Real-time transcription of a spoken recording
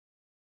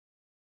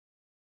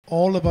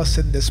All of us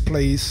in this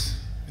place,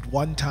 at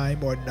one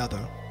time or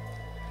another,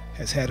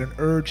 has had an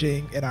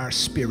urging in our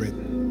spirit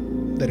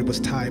that it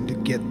was time to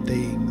get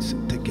things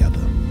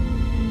together.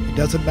 It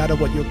doesn't matter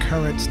what your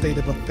current state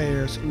of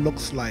affairs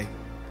looks like,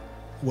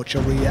 what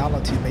your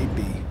reality may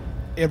be.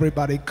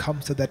 Everybody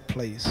comes to that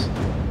place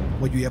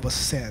where you have a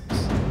sense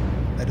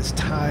that it's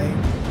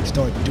time to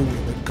start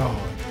doing what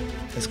God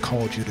has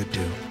called you to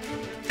do.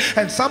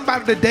 And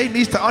somebody today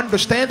needs to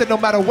understand that no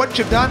matter what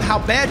you've done, how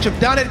bad you've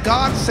done it,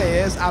 God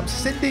says, I'm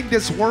sending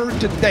this word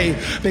today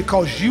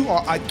because you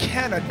are a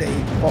candidate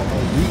for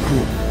a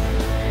regroup.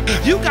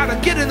 You got to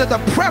get into the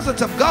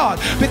presence of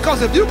God,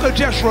 because if you could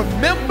just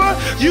remember,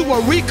 you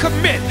will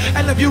recommit.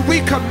 And if you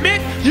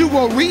recommit, you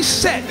will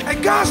reset.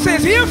 And God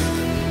says, if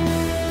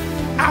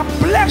I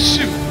bless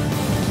you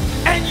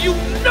and you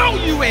know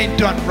you ain't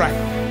done right,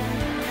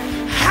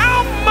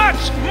 how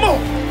much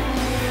more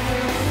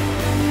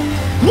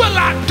will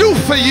I do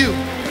for you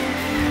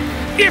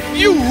if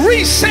you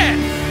reset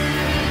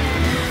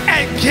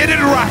and get it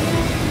right?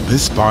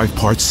 This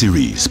 5-part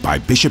series by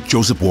Bishop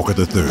Joseph Walker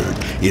III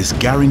is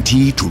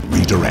guaranteed to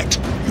redirect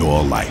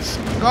your life.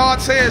 God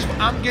says,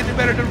 I'm getting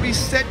ready to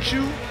reset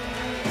you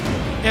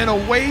in a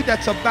way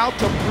that's about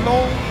to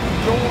blow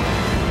your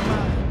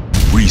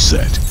mind.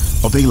 Reset.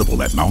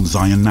 Available at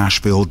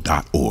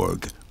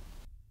MountZionNashville.org.